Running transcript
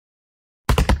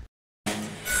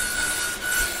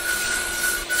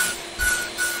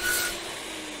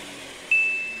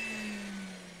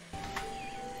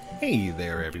Hey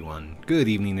there, everyone. Good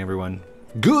evening, everyone.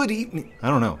 Good evening. I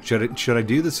don't know. Should I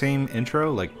do the same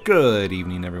intro? Like, good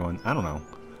evening, everyone. I don't know.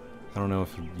 I don't know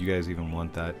if you guys even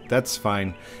want that. That's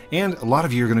fine. And a lot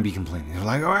of you are going to be complaining. They're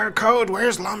like, oh, code,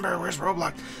 where's Lumber? Where's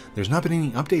Roblox? There's not been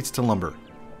any updates to Lumber.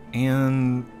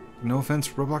 And no offense,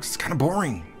 Roblox is kind of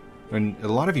boring. And a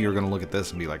lot of you are going to look at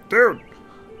this and be like, dude,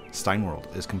 Stein.World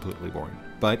is completely boring.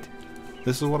 But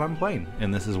this is what I'm playing.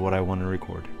 And this is what I want to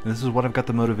record. And this is what I've got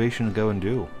the motivation to go and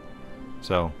do.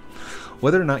 So,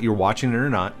 whether or not you're watching it or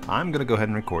not, I'm gonna go ahead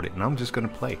and record it, and I'm just gonna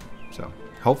play. So,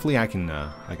 hopefully, I can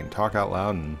talk out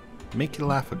loud and make you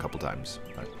laugh a couple times.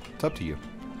 But it's up to you.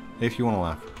 If you want to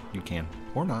laugh, you can,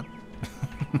 or not.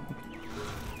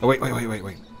 Oh wait!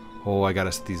 Oh, I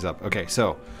gotta set these up. Okay,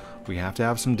 so we have to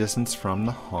have some distance from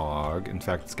the hog. In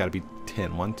fact, it's got to be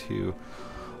 10. 1, 2.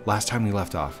 Last time we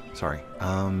left off. Sorry.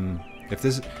 If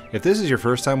this is your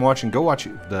first time watching, go watch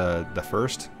the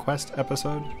first quest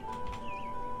episode.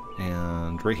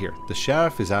 And right here, the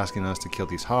chef is asking us to kill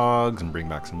these hogs and bring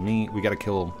back some meat. We got to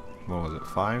kill, what was it,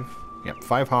 5? Yep,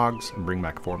 5 hogs and bring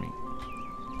back 4 meat.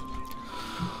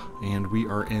 And we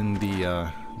are in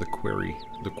the quarry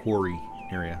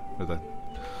area, or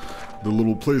the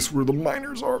little place where the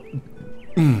miners are.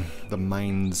 The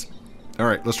mines. All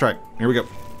right, let's try it. Here we go.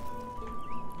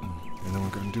 And then we're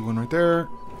going to do one right there,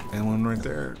 and one right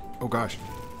there. Oh gosh,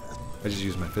 I just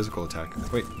used my physical attack.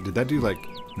 Wait, did that do like?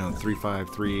 No, 3, 5,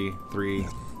 3, 3,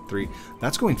 3.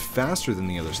 That's going faster than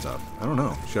the other stuff. I don't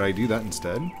know. Should I do that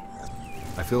instead?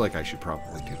 I feel like I should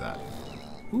probably do that.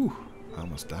 Ooh, I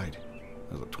almost died.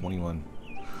 That was a 21.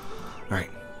 Alright,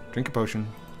 drink a potion,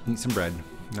 eat some bread.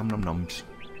 Nom nom noms.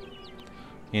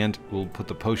 And we'll put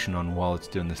the potion on while it's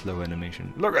doing this low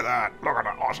animation. Look at that! Look at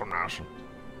that awesomeness!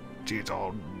 Gee, it's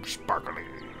all sparkly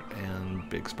and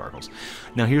big sparkles.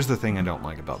 Now here's the thing I don't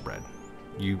like about bread.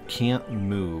 You can't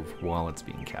move while it's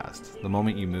being cast. The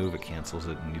moment you move, it cancels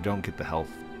it, and you don't get the health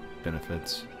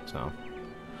benefits. So,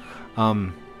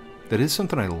 that is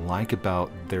something I like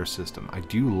about their system. I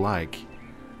do like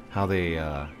how they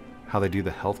do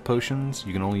the health potions.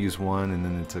 You can only use one, and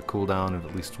then it's a cooldown of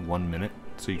at least 1 minute.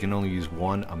 So you can only use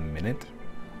one a minute.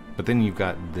 But then you've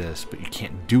got this, but you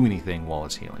can't do anything while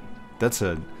it's healing. That's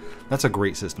a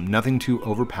great system. Nothing too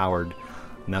overpowered.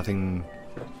 Nothing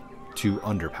too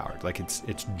underpowered. Like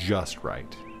it's just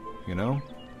right, you know?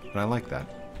 And I like that.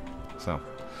 So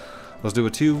let's do a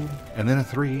 2 and then a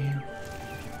 3.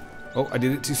 Oh, I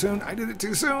did it too soon. I did it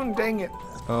too soon. Dang it.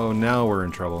 Oh, now we're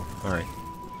in trouble. All right.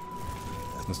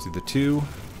 Let's do the 2,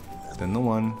 then the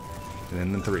 1, and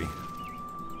then the 3.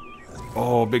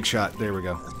 Oh, big shot. There we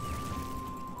go.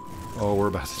 Oh, we're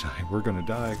about to die. We're gonna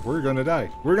die. We're gonna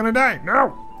die. We're gonna die.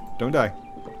 No! Don't die.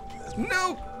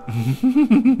 No!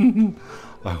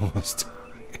 I almost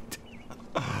died.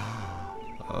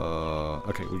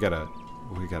 Okay, we gotta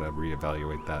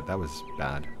reevaluate that. That was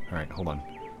bad. All right, hold on.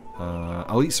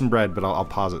 I'll eat some bread, but I'll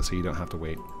pause it so you don't have to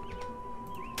wait.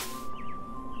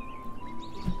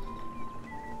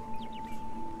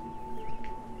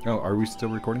 Oh, are we still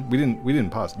recording? We didn't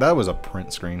pause. That was a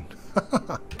print screen.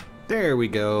 There we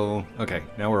go. Okay,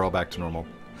 now we're all back to normal.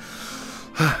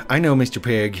 I know, Mr.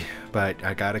 Pig, but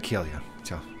I gotta kill you.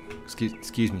 So,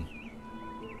 excuse me.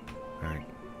 All right,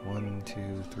 1,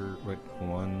 2, 3. Wait,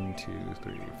 1, 2,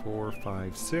 3, 4,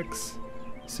 5, 6,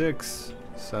 6,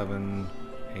 7,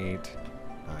 8,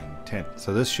 9, 10.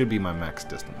 So this should be my max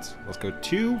distance. Let's go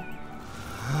 2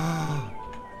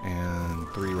 and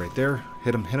 3 right there.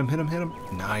 Hit him, hit him, hit him, hit him.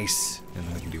 Nice. And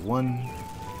then we can do 1,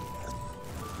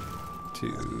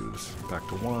 2, back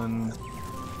to 1,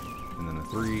 and then a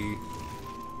 3,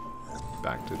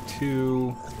 back to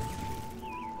 2.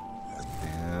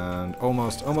 And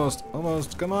almost.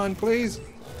 Come on, please.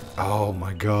 Oh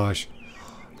my gosh.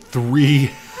 3.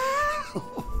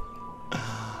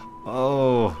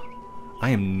 Oh. I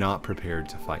am not prepared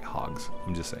to fight hogs.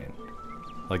 I'm just saying.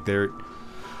 Like, they're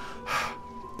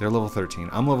level 13.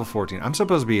 I'm level 14. I'm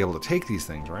supposed to be able to take these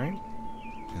things, right?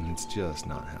 And it's just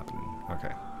not happening.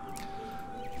 Okay.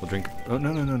 We'll drink. Oh,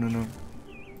 no.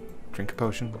 Drink a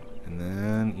potion. And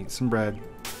then eat some bread.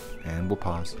 And we'll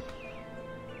pause.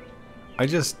 I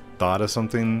just thought of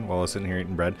something while I was sitting here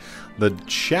eating bread. The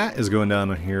chat is going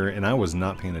down here, and I was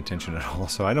not paying attention at all.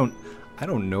 So I don't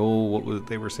know what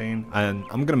they were saying. And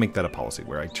I'm gonna make that a policy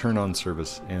where I turn on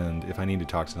service, and if I need to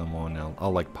talk to someone,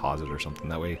 I'll like pause it or something.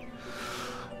 That way,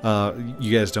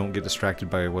 you guys don't get distracted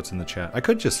by what's in the chat. I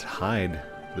could just hide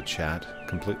the chat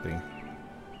completely.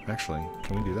 Actually,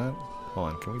 can we do that?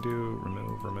 Hold on. Can we do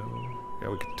remove? Yeah,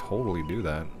 we could totally do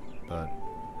that, but.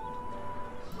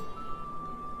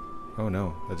 Oh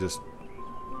no, that just...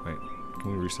 Wait,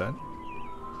 can we reset?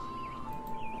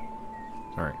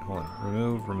 Alright, hold on.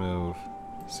 Remove, remove,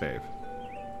 save.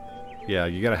 Yeah,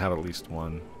 you gotta have at least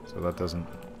one. So that doesn't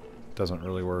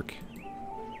really work.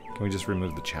 Can we just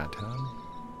remove the chat tab?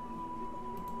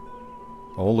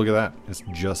 Oh, look at that. It's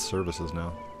just services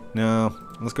now. No,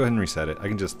 let's go ahead and reset it. I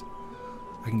can just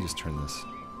turn this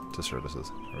to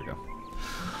services. There we go.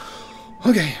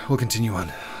 Okay, we'll continue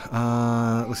on.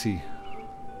 Let's see.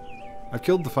 I've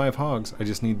killed the 5 hogs. I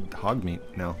just need hog meat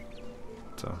now.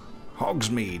 So, hog's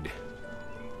mead.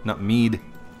 Not mead.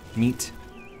 Meat.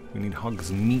 We need hog's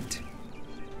meat.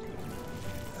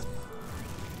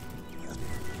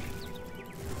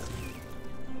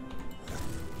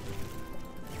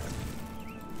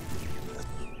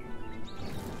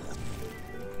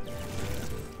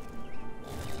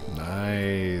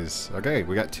 Nice. Okay,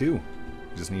 we got 2. We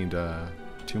just need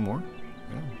 2 more.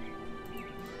 Yeah.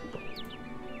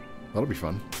 That'll be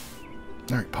fun.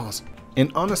 Alright, pause.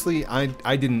 And honestly, I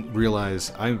didn't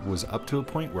realize I was up to a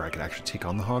point where I could actually take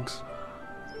on the hogs.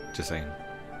 Just saying.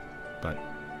 But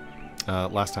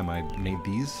last time I made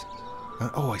these...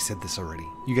 oh, I said this already.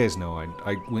 You guys know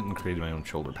I went and created my own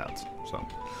shoulder pads. So,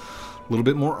 a little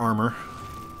bit more armor.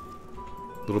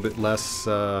 A little bit less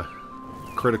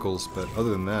criticals, but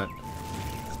other than that...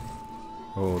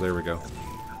 Oh, there we go.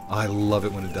 I love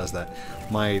it when it does that.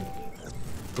 My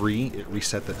 3, it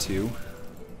reset the 2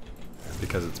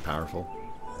 because it's powerful.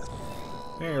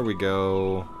 There we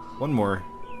go. One more.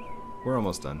 We're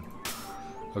almost done.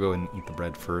 I'll go ahead and eat the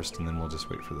bread first, and then we'll just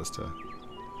wait for this to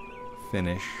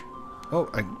finish. Oh,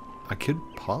 I could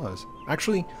pause.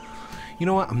 Actually, you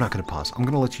know what? I'm not going to pause. I'm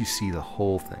going to let you see the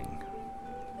whole thing.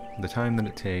 The time that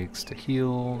it takes to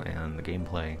heal and the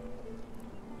gameplay.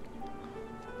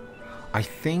 I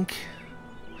think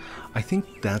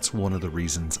that's one of the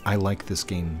reasons I like this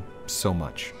game so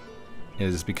much,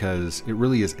 is because it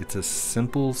really is, it's a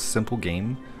simple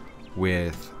game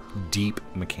with deep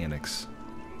mechanics.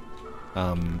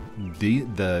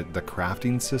 The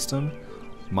crafting system,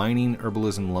 mining,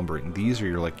 herbalism, lumbering, these are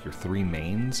your 3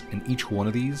 mains, and each one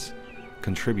of these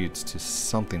contributes to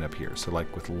something up here. So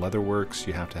like with leatherworks,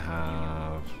 you have to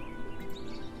have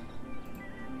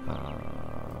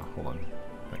hold on,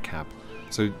 a cap.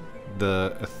 So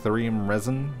the ethereum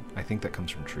resin, I think that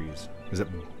comes from trees. Is it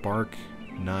bark,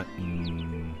 nut,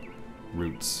 and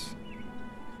roots?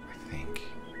 I think.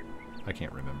 I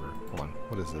can't remember. Hold on.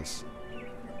 What is this?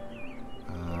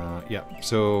 Yeah.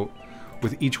 So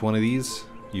with each one of these,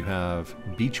 you have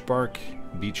beech bark,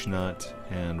 beech nut,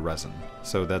 and resin.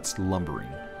 So that's lumbering.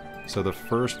 So the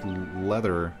first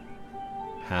leather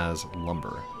has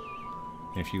lumber.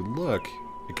 And if you look,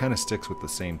 it kind of sticks with the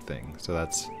same thing. So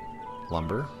that's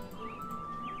lumber,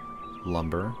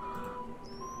 lumber,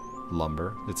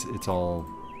 lumber. It's all,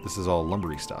 this is all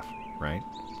lumbery stuff, right?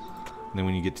 And then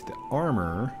when you get to the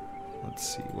armor,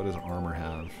 let's see, what does armor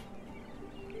have?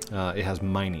 It has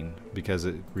mining because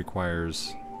it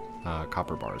requires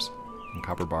copper bars, and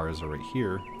copper bars are right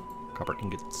here, copper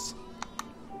ingots.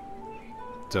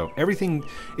 So everything,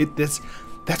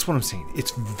 that's what I'm saying.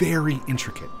 It's very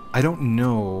intricate. I don't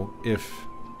know if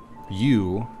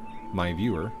you, my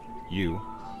viewer, you,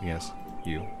 yes,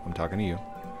 you, I'm talking to you.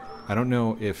 I don't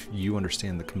know if you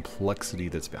understand the complexity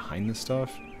that's behind this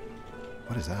stuff.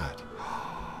 What is that?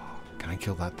 Can I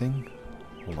kill that thing?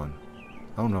 Hold on.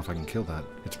 I don't know if I can kill that.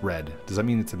 It's red. Does that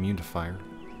mean it's immune to fire?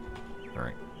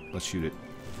 Alright, let's shoot it.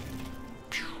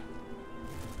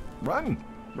 Run!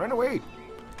 Run away!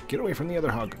 Get away from the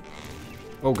other hog.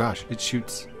 Oh gosh, it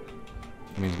shoots.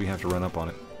 That means we have to run up on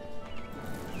it.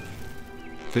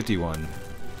 51.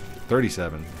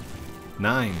 37.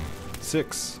 9.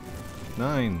 6.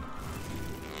 9.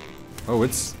 Oh,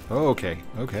 it's... Oh, okay.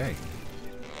 Okay.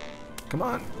 Come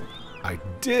on. I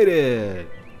did it!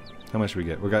 How much do we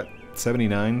get? We got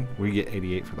 79. We get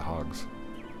 88 for the hogs.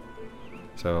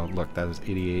 So, look, that is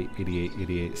 88, 88,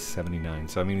 88, 79.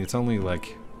 So, I mean, it's only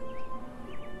like...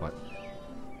 What?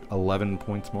 11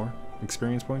 points more?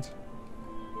 Experience points?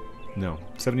 No.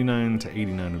 79 to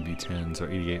 89 would be 10, so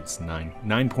 88 is 9.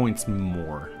 9 points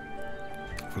more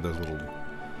for those little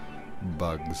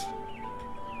bugs.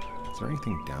 Is there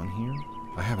anything down here?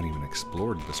 I haven't even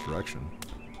explored this direction.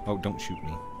 Oh, don't shoot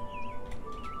me.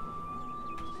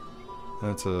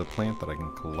 That's a plant that I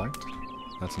can collect.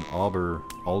 That's an alder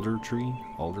tree.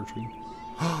 Alder tree.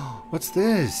 What's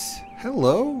this?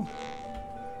 Hello?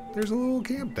 There's a little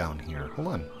camp down here. Hold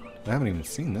on. I haven't even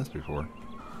seen this before.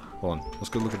 Hold on. Let's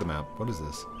go look at the map. What is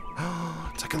this?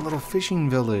 It's like a little fishing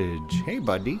village. Hey,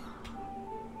 buddy.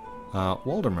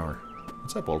 Waldemar.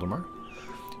 What's up, Waldemar?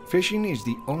 Fishing is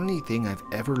the only thing I've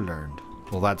ever learned.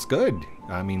 Well, that's good.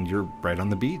 I mean, you're right on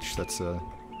the beach. That's a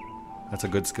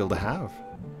good skill to have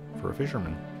for a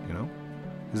fisherman, you know?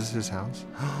 Is this his house?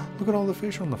 Look at all the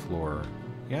fish on the floor.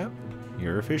 Yep,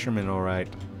 you're a fisherman, all right.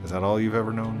 Is that all you've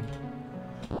ever known?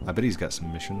 I bet he's got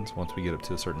some missions. Once we get up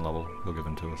to a certain level, he'll give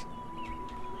them to us.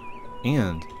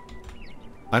 And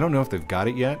I don't know if they've got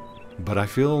it yet, but I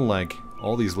feel like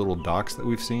all these little docks that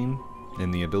we've seen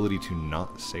and the ability to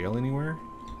not sail anywhere,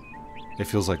 it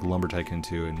feels like Lumber Tycoon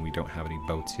 2 and we don't have any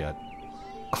boats yet.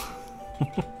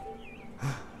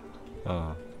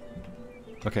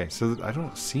 Okay, so I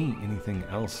don't see anything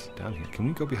else down here. Can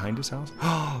we go behind his house?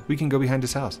 Oh, we can go behind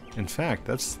his house. In fact,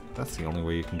 that's the only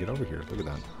way you can get over here. Look at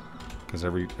that. Because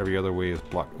every other way is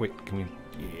blocked. Wait, can we?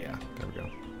 Yeah, there we go.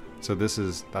 So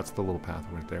that's the little path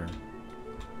right there.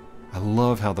 I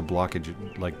love how the blockage,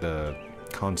 like the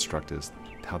construct is,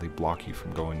 how they block you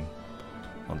from going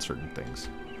on certain things.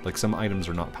 Like some items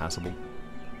are not passable.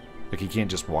 Like you can't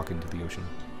just walk into the ocean.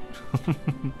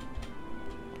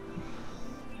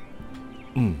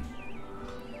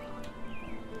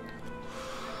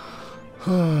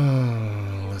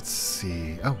 Let's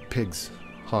see. Oh, pigs.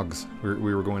 Hogs.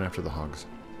 We were going after the hogs.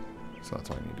 So that's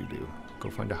all I need to do. Go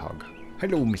find a hog.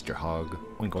 Hello, Mr. Hog.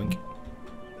 Oink, oink.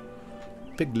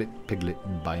 Piglet, piglet,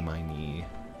 by my knee.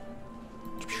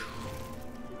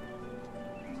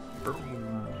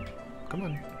 Come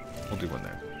on. We'll do one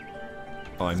there.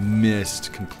 Oh, I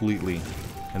missed completely.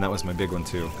 And that was my big one,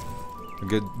 too. A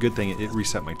good thing, it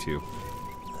reset my 2.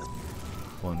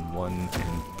 1,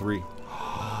 and 3.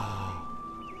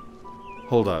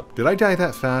 Hold up. Did I die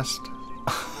that fast?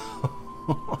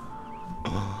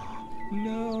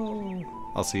 No.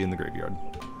 I'll see you in the graveyard.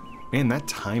 Man, that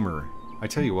timer. I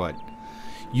tell you what.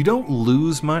 You don't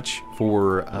lose much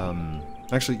for...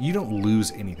 actually, you don't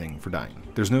lose anything for dying.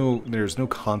 There's no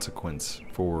consequence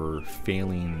for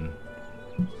failing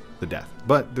the death.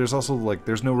 But there's also, like,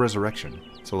 there's no resurrection.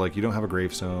 So, like, you don't have a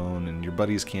gravestone, and your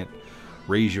buddies can't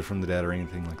raise you from the dead or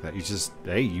anything like that. You just,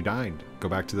 hey, you died. Go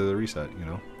back to the reset, you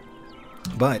know?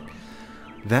 But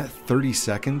that 30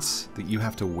 seconds that you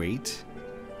have to wait,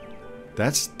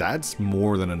 that's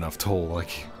more than enough toll.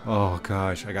 Like, oh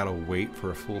gosh, I gotta wait for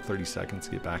a full 30 seconds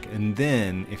to get back. And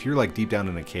then, if you're like deep down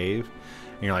in a cave,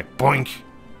 and you're like, boink!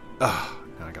 Ugh,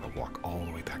 now I gotta walk all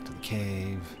the way back to the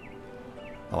cave.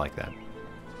 I like that.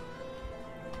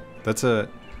 That's a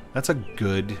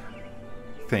good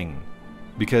thing.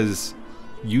 Because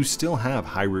you still have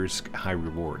high risk, high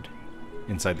reward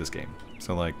inside this game.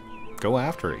 So like, go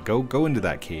after it. Go into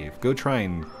that cave. Go try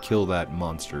and kill that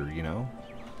monster, you know?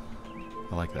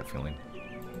 I like that feeling.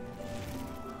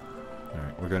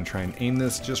 Alright, we're gonna try and aim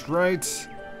this just right.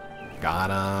 Got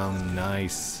him.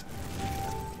 Nice.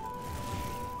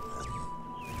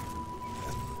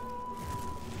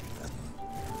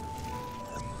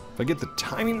 If I get the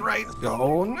timing right.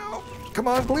 Oh no. Come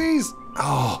on, please.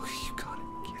 Oh, you got it.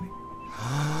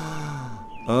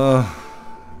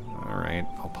 Alright,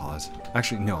 I'll pause.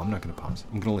 Actually, no, I'm not gonna pause.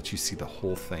 I'm gonna let you see the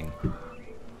whole thing.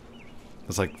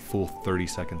 It's like full 30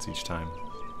 seconds each time.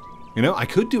 You know, I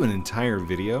could do an entire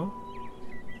video.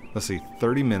 Let's see,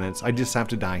 30 minutes. I just have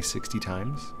to die 60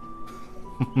 times.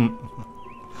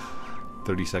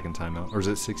 30-second timeout. Or is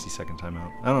it 60-second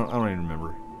timeout? I don't even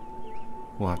remember.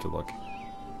 We'll have to look.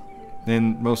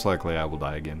 And most likely I will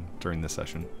die again during this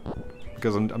session.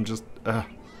 Because I'm just...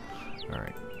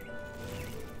 Alright.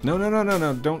 No,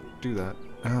 don't do that.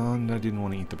 Oh, I didn't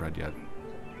want to eat the bread yet.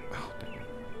 Oh, dang it.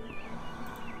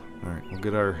 Alright, we'll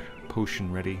get our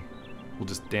potion ready. We'll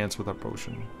just dance with our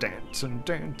potion. Dancing,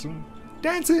 dancing,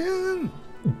 dancing!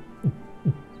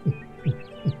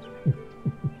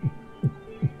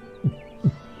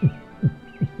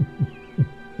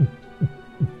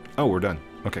 Oh, we're done.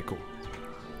 Okay, cool.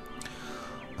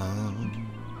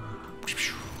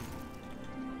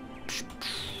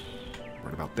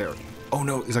 Right about there. Oh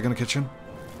no, is that gonna catch him?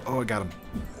 Oh, I got him.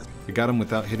 I got him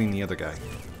without hitting the other guy.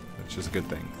 Which is a good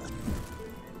thing.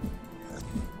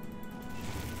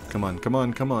 Come on, come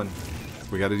on, come on.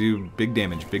 We gotta do big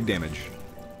damage, big damage.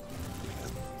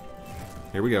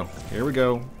 Here we go, here we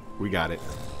go. We got it.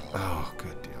 Oh,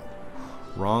 good deal.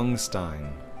 Wrong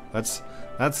Stein. That's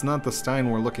not the Stein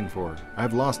we're looking for.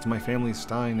 I've lost my family's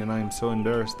Stein and I'm so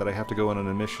embarrassed that I have to go on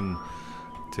a mission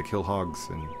to kill hogs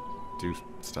and do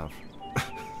stuff.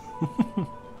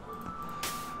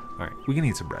 Alright, we can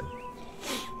eat some bread.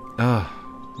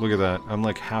 Look at that. I'm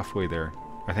like halfway there.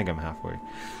 I think I'm halfway.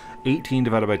 18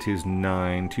 divided by 2 is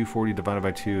 9. 240 divided by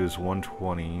 2 is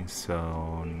 120.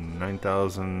 So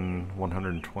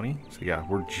 9,120. So yeah,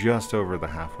 we're just over the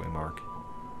halfway mark.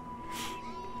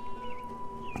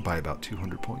 By about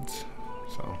 200 points.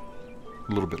 So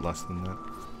a little bit less than that.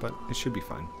 But it should be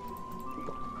fine.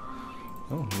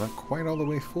 Oh, not quite all the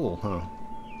way full, huh?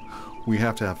 We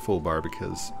have to have full bar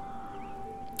because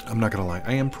I'm not gonna lie,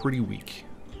 I am pretty weak.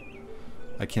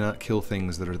 I cannot kill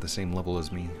things that are the same level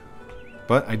as me.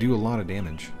 But I do a lot of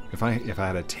damage. If I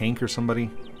had a tank or somebody...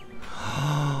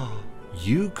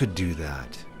 You could do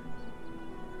that.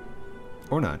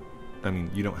 Or not. I mean,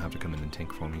 you don't have to come in and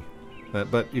tank for me.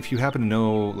 But if you happen to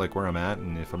know like where I'm at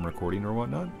and if I'm recording or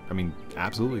whatnot, I mean,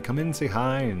 absolutely. Come in and say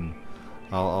hi and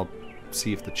I'll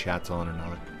see if the chat's on or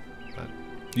not. But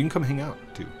you can come hang out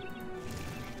too.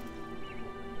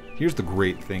 Here's the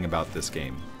great thing about this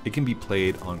game. It can be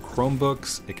played on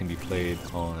Chromebooks. It can be played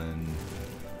on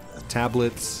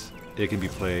tablets. It can be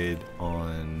played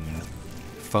on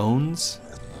phones.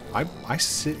 I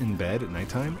sit in bed at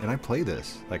nighttime and I play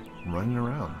this, like running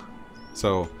around.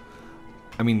 So,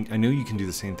 I mean, I know you can do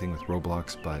the same thing with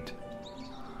Roblox, but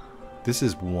this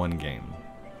is one game.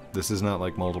 This is not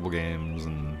like multiple games,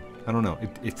 and I don't know,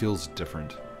 it feels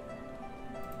different.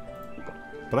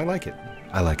 But I like it.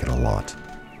 I like it a lot.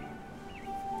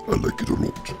 I like it a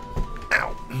lot.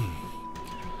 Ow.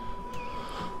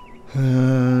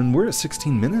 And we're at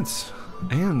 16 minutes.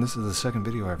 And this is the second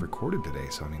video I've recorded today,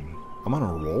 so I mean, I'm on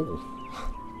a roll.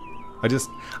 I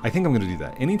think I'm gonna do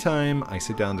that. Anytime I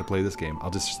sit down to play this game,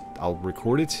 I'll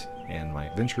record it and my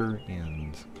adventure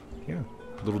and yeah,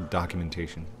 a little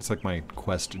documentation. It's like my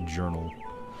quest journal.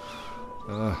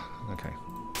 Okay.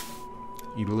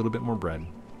 Eat a little bit more bread.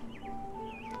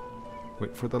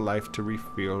 Wait for the life to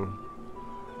refill.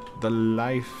 The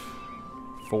life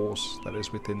force that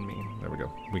is within me. There we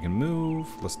go. We can move.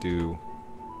 Let's do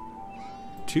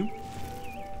 2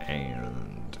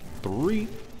 and 3.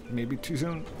 Maybe too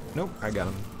soon. Nope, I got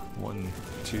him. 1,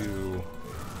 2,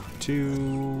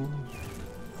 2,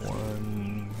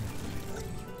 1.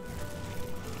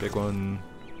 Big one.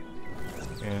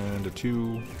 And a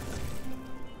 2.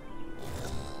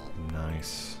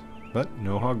 Nice. But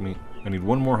no hog meat. I need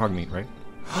one more hog meat, right?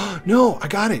 No, I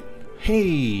got it.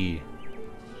 Hey.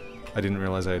 I didn't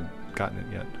realize I had gotten it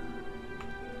yet.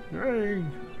 Hey.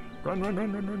 Run, run,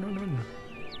 run, run, run, run, run.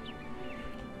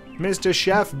 Mr.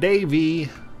 Chef Davy,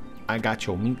 I got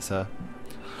your meat, sir.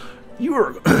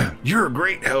 You're a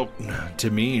great help to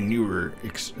me, and you were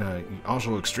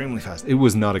also extremely fast. It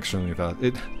was not extremely fast.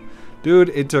 Dude,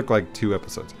 it took like 2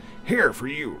 episodes. Here for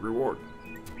you, reward.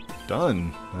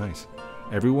 Done. Nice.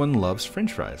 Everyone loves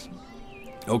French fries.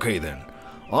 Okay then,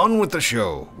 on with the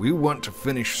show. We want to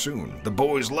finish soon. The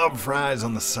boys love fries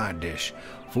on the side dish.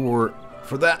 For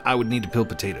that, I would need to peel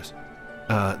potatoes.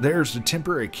 There's a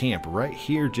temporary camp right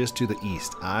here just to the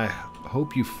east. I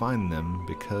hope you find them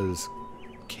because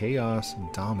chaos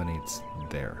dominates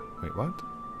there. Wait, what?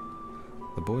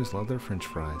 The boys love their French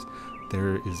fries.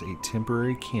 There is a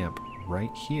temporary camp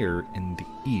right here in the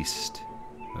east.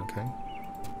 Okay.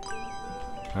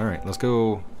 All right, let's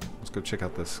go check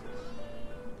out this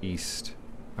east.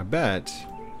 I bet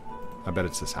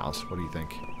it's this house. What do you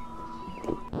think?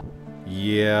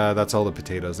 Yeah, that's all the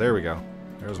potatoes. There we go.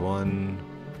 There's 1,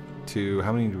 2.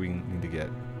 How many do we need to get?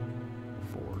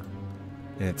 4.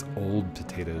 And it's old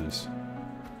potatoes.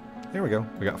 There we go.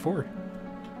 We got 4.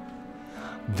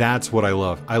 That's what I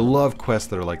love. I love quests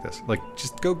that are like this. Like,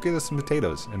 just go get us some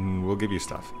potatoes and we'll give you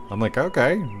stuff. I'm like,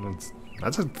 okay,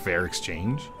 that's a fair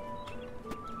exchange.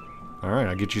 Alright,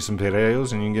 I'll get you some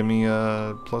potatoes and you can give me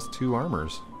 +2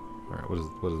 armors. Alright, what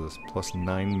is this?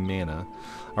 +9 mana.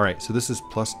 Alright, so this is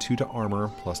 +2 to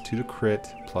armor, +2 to crit,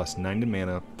 +9 to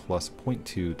mana,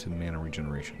 +0.2 to mana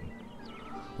regeneration.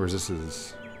 Whereas this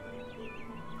is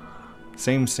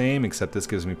same, except this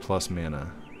gives me plus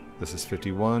mana. This is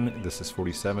 51, this is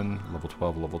 47, level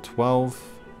 12, level 12.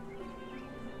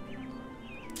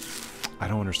 I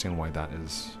don't understand why that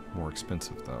is more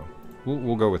expensive though.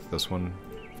 We'll go with this one.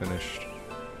 Finished.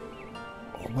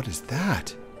 Oh, what is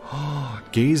that? Oh,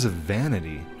 Gaze of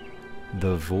Vanity.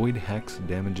 The Void Hex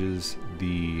damages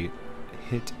the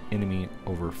hit enemy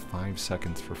over 5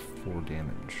 seconds for 4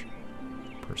 damage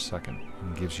per second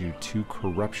and gives you 2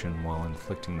 corruption while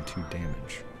inflicting 2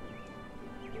 damage.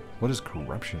 What is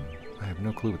corruption? I have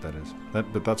no clue what that is.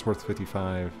 But that's worth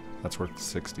 55. That's worth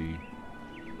 60.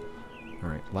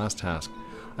 Alright, last task.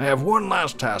 I have one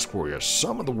last task for you.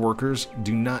 Some of the workers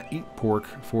do not eat pork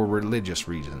for religious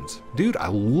reasons. Dude, I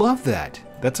love that.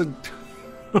 That's a...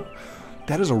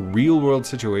 that is a real-world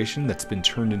situation that's been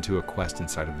turned into a quest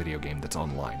inside a video game that's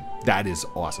online. That is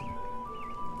awesome.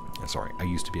 Sorry, I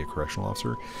used to be a correctional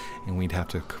officer, and we'd have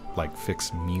to, like,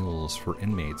 fix meals for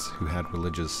inmates who had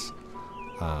religious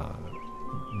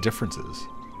differences.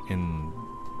 In,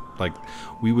 like,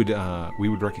 we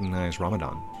would recognize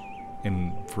Ramadan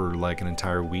and for like an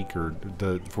entire week or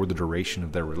for the duration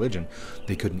of their religion,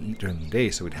 they couldn't eat during the day,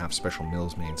 so we'd have special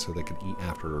meals made so they could eat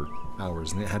after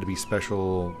hours, and it had to be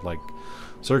special like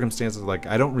circumstances. Like,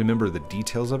 I don't remember the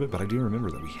details of it, but I do remember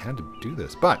that we had to do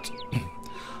this. But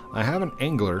I have an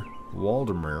angler,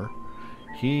 Waldemar.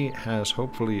 He has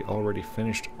hopefully already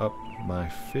finished up my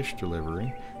fish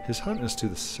delivery. His hunt is to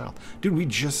the south. Dude, we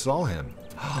just saw him.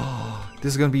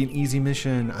 This is going to be an easy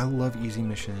mission. I love easy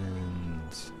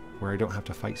missions where I don't have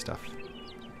to fight stuff.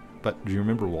 But do you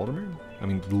remember Waldemar? I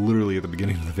mean, literally at the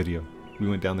beginning of the video, we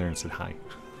went down there and said hi.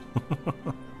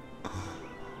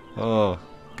 Oh,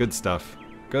 good stuff.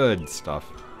 Good stuff.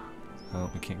 Oh,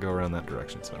 we can't go around that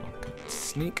direction, so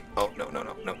sneak. Oh, no, no,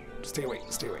 no, no. Stay away,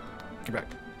 stay away. Get back,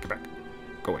 get back.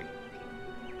 Go away.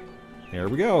 There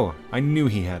we go. I knew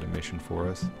he had a mission for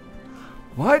us.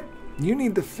 What? You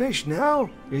need the fish now?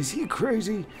 Is he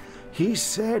crazy? He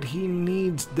said he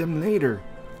needs them later.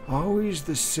 Always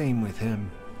the same with him.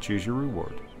 Choose your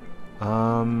reward.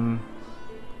 I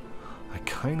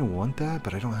kind of want that,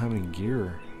 but I don't have any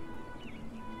gear.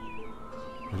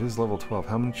 It is level 12.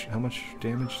 How much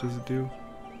damage does it do?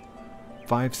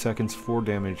 5 seconds, 4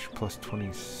 damage, plus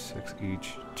 26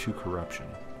 each, 2 corruption.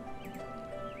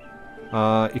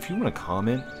 If you want to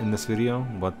comment in this video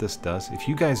what this does, if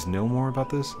you guys know more about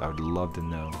this, I would love to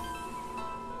know.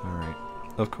 Alright.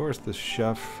 Of course, the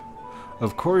chef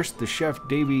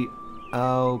Davy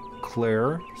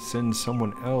Alclair sends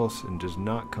someone else and does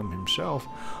not come himself.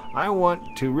 I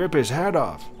want to rip his head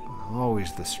off.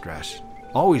 Always the stress.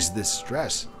 Always this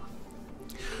stress.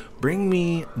 Bring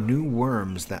me new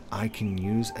worms that I can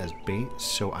use as bait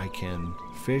so I can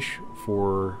fish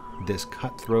for this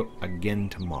cutthroat again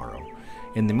tomorrow.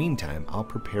 In the meantime, I'll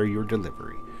prepare your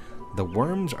delivery. The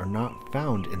worms are not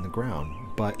found in the ground,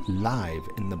 but live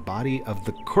in the body of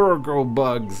the Kurgle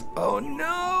bugs. Oh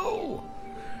no!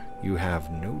 You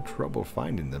have no trouble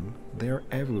finding them. They're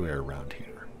everywhere around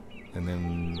here. And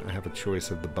then I have a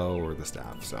choice of the bow or the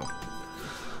staff, so.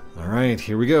 Alright,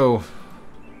 here we go.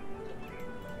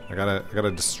 I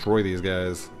gotta destroy these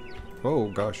guys. Oh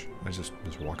gosh, I just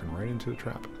was walking right into a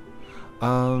trap.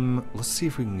 Let's see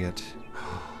if we can get.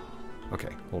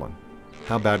 Okay, hold on.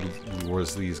 How bad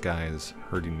was these guys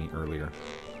hurting me earlier?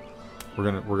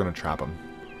 We're gonna trap them.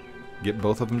 Get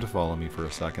both of them to follow me for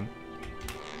a second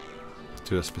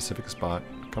to a specific spot.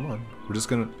 Come on,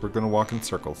 we're gonna walk in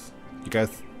circles. You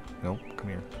guys, no, come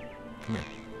here, come here.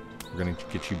 We're gonna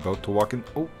get you both to walk in.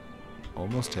 Oh,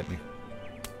 almost hit me.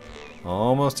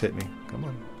 Almost hit me. Come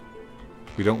on.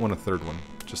 We don't want a third one,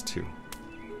 just 2.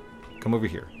 Come over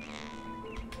here.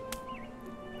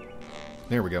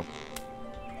 There we go.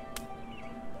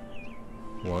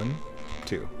 1,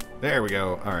 2. There we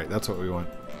go. Alright, that's what we want.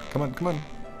 Come on, come on.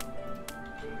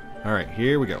 Alright,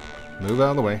 here we go. Move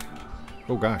out of the way.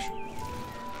 Oh gosh.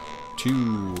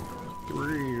 2,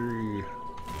 3.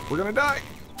 We're gonna die.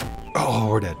 Oh,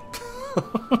 we're dead.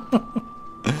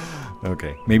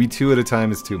 Okay, maybe 2 at a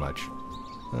time is too much.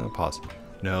 Pause.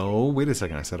 No, wait a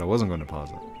second. I said I wasn't going to pause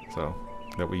it. So,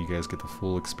 that way you guys get the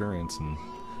full experience and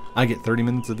I get 30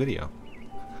 minutes of video.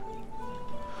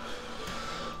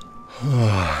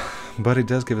 But it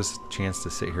does give us a chance to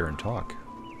sit here and talk,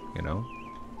 you know?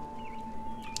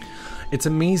 It's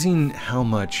amazing how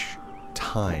much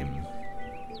time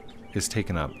is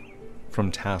taken up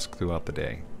from tasks throughout the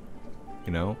day,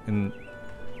 you know? And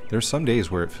there's some days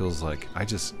where it feels like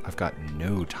I've got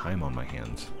no time on my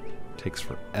hands. It takes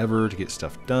forever to get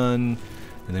stuff done,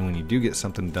 and then when you do get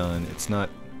something done, it's not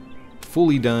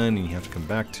fully done, and you have to come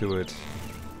back to it.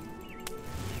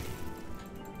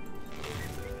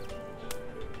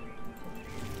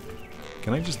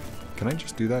 Can I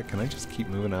just do that? Can I just keep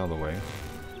moving out of the way?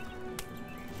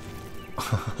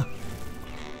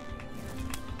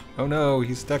 Oh no,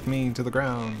 he stuck me to the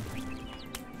ground.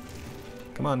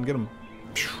 Come on, get him.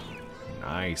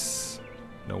 Nice.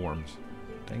 No worms.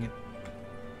 Dang it.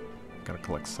 Gotta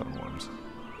collect 7 worms.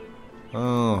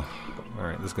 Oh,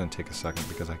 alright, this is gonna take a second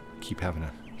because I keep having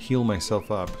to heal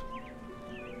myself up.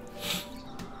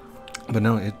 But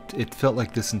no, it felt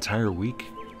like this entire week,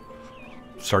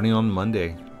 starting on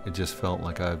Monday, it just felt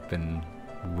like I've been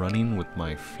running with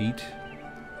my feet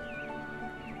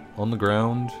on the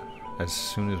ground as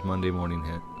soon as Monday morning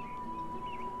hit.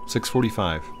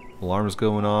 6:45. Alarm's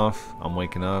going off. I'm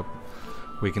waking up.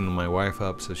 Waking my wife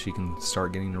up so she can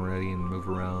start getting ready and move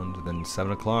around. Then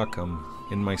 7 o'clock, I'm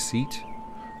in my seat,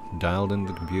 dialed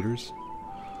into the computers.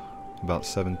 About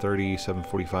 7:30,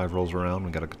 7:45 rolls around.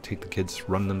 We gotta take the kids,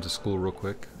 run them to school real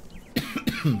quick.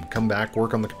 Come back,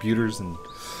 work on the computers, and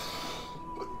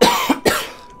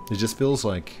it just feels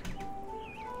like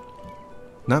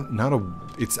not a,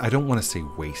 it's, I don't want to say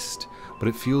waste, but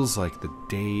it feels like the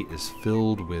day is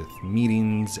filled with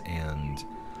meetings and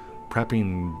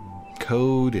prepping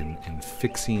code and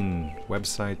fixing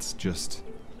websites. Just,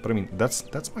 but I mean,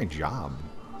 that's my job,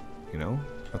 you know?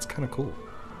 That's kind of cool.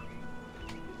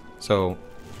 So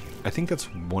I think that's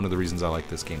one of the reasons I like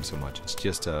this game so much. It's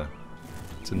just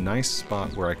it's a nice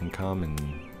spot where I can come and,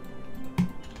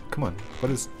 come on,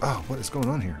 what is going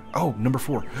on here? Oh, number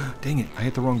 4. Dang it, I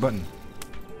hit the wrong button.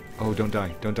 Oh, don't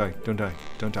die, don't die, don't die,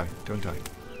 don't die, don't die.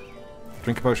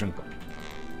 Drink a potion.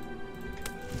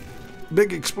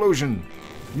 Big explosion.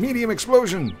 Medium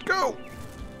explosion. Go!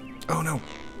 Oh, no.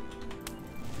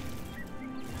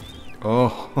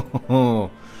 Oh,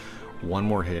 one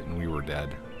more hit and we were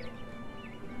dead.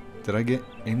 Did I get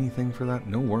anything for that?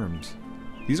 No worms.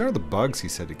 These are the bugs he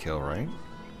said to kill, right?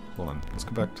 Hold on, let's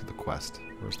go back to the quest.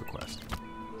 Where's the quest?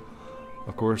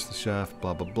 Of course, the chef,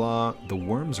 blah, blah, blah. The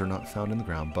worms are not found in the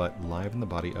ground, but live in the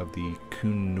body of the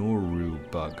Kunoru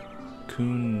bug.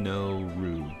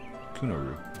 Kunoru.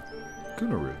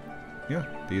 Yeah,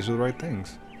 these are the right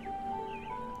things.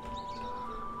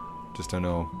 Just don't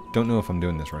know if I'm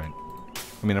doing this right.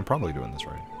 I mean, I'm probably doing this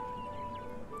right.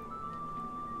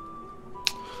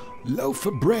 Loaf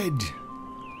of bread.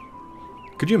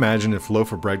 Could you imagine if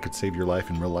loaf of bread could save your life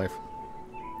in real life?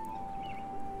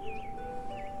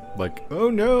 Like, oh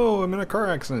no, I'm in a car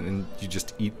accident, and you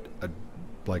just eat a,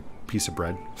 like, piece of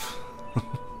bread.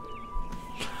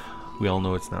 We all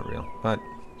know it's not real, but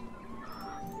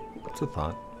it's a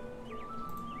thought.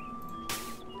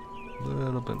 A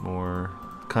little bit more.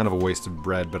 Kind of a waste of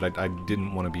bread, but I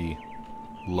didn't want to be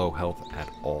low health at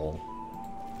all.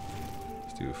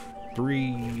 Let's do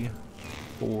 3,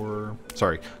 4,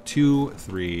 sorry, 2,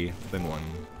 3, then 1.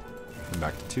 Then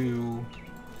back to 2.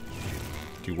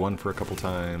 Do 1 for a couple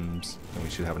times, and we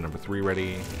should have a number 3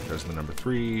 ready. There's the number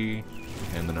 3,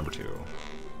 and the number 2.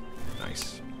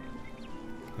 Nice.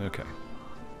 Okay.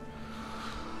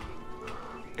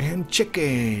 And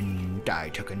chicken. Die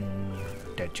chicken.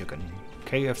 Dead chicken.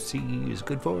 KFC is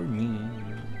good for me.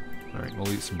 Alright,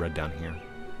 we'll eat some bread down here.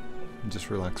 Just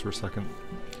relax for a second.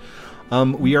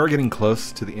 We are getting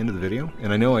close to the end of the video,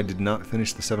 and I know I did not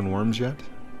finish the 7 worms yet,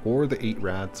 or the 8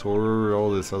 rats, or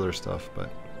all this other stuff, but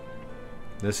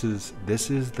this is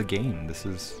the game. This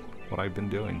is what I've been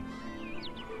doing.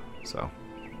 So,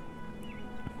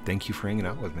 thank you for hanging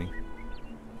out with me.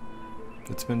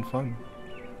 It's been fun.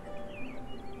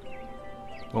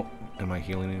 Oh, am I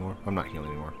healing anymore? I'm not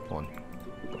healing anymore. Hold on.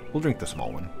 We'll drink the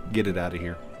small one. Get it out of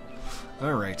here.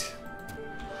 Alright.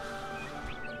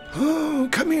 Oh,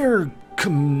 come here,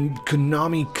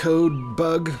 Konami code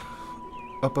bug.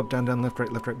 Up, up, down, down, left,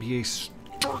 right, BA,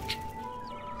 start.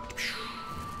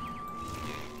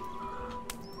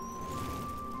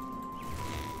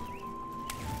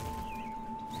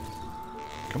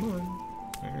 Come on.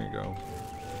 There you go.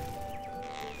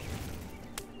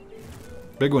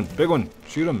 Big one,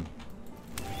 shoot him.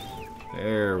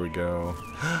 There we go.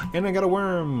 And I got a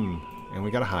worm. And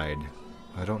we got a hide.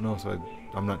 I don't know if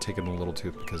I'm not taking the little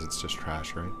tooth because it's just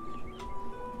trash, right?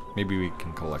 Maybe we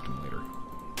can collect them later.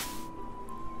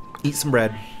 Eat some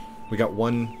bread. We got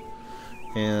 1,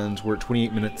 and we're at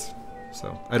 28 minutes.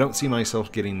 So I don't see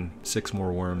myself getting 6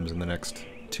 more worms in the next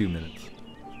 2 minutes.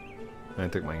 And I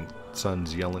think my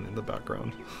son's yelling in the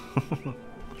background.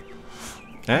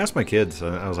 I asked my kids,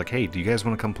 I was like, hey, do you guys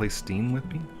want to come play Steam with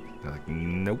me? They're like,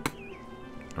 nope.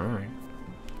 Alright.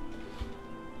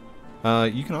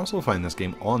 You can also find this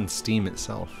game on Steam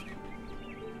itself.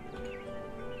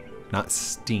 Not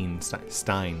Steam.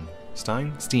 Stein.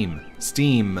 Stein? Steam.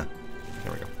 Steam. There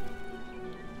we go.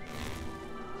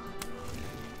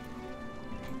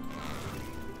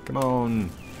 Come on.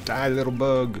 Die, little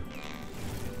bug.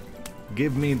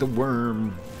 Give me the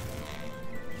worm.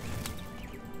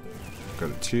 Go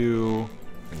to 2.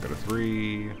 And go to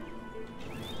 3.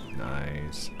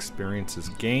 Nice. Experience is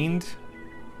gained.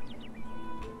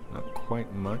 Not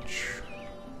quite much,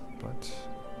 but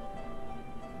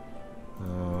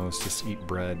let's just eat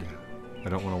bread. I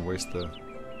don't want to waste the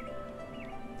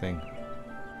thing.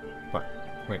 What?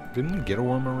 Wait, didn't we get a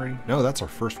worm already? No, that's our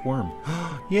first worm.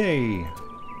 Yay!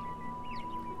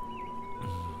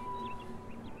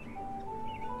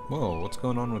 Whoa, what's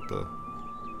going on with the...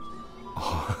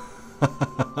 Oh.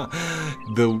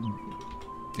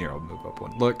 Here, I'll move up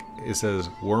one. Look, it says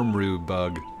Wormroo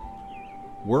bug.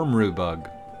 Wormroo bug.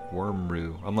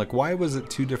 Wormroo. I'm like, why was it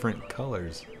 2 different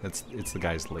colors? It's the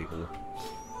guy's label.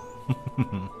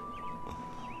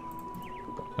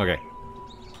 Okay.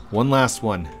 One last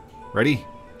one. Ready?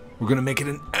 We're gonna make it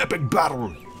an epic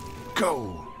battle.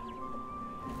 Go!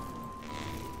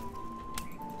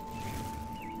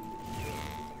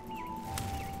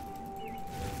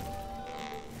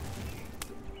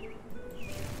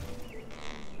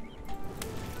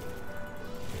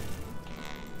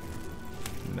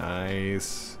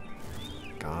 Nice.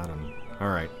 Got him.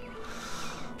 Alright.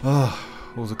 Oh,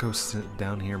 we'll go sit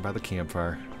down here by the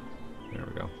campfire. There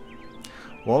we go.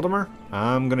 Waldemar,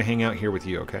 I'm going to hang out here with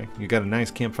you, okay? You got a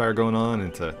nice campfire going on, and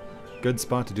it's a good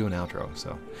spot to do an outro.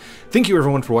 So, thank you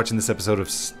everyone for watching this episode of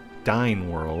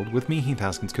Stein.World with me, Heath,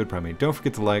 Haskins, Code Primate. Don't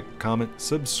forget to like, comment,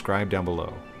 subscribe down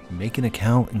below. Make an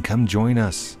account and come join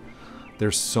us.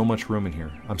 There's so much room in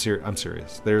here. I'm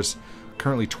serious. There's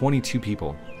currently 22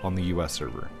 people on the US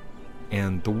server.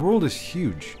 And the world is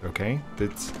huge, okay?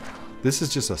 This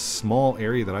is just a small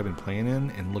area that I've been playing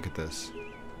in, and look at this.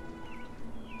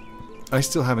 I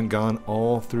still haven't gone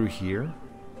all through here.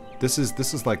 This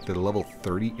is like the level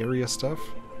 30 area stuff.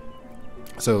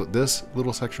 So this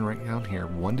little section right down here,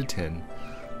 1 to 10.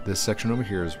 This section over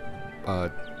here is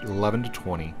 11 to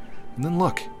 20. And then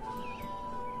look,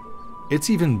 it's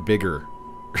even bigger.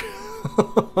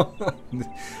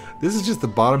 This is just the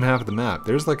bottom half of the map.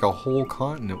 There's like a whole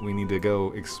continent we need to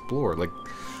go explore. Like,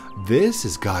 this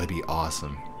has got to be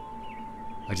awesome.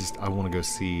 I want to go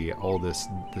see all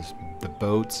the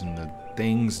boats and the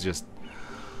things. Just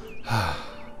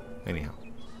anyhow.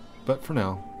 But for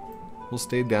now, we'll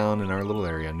stay down in our little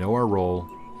area, know our role,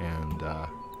 and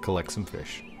collect some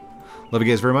fish. Love you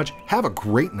guys very much. Have a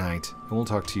great night, and we'll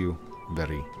talk to you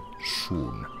very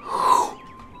soon.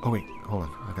 Oh wait, hold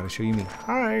on. I gotta show you me.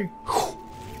 Hi.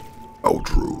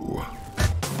 Outro.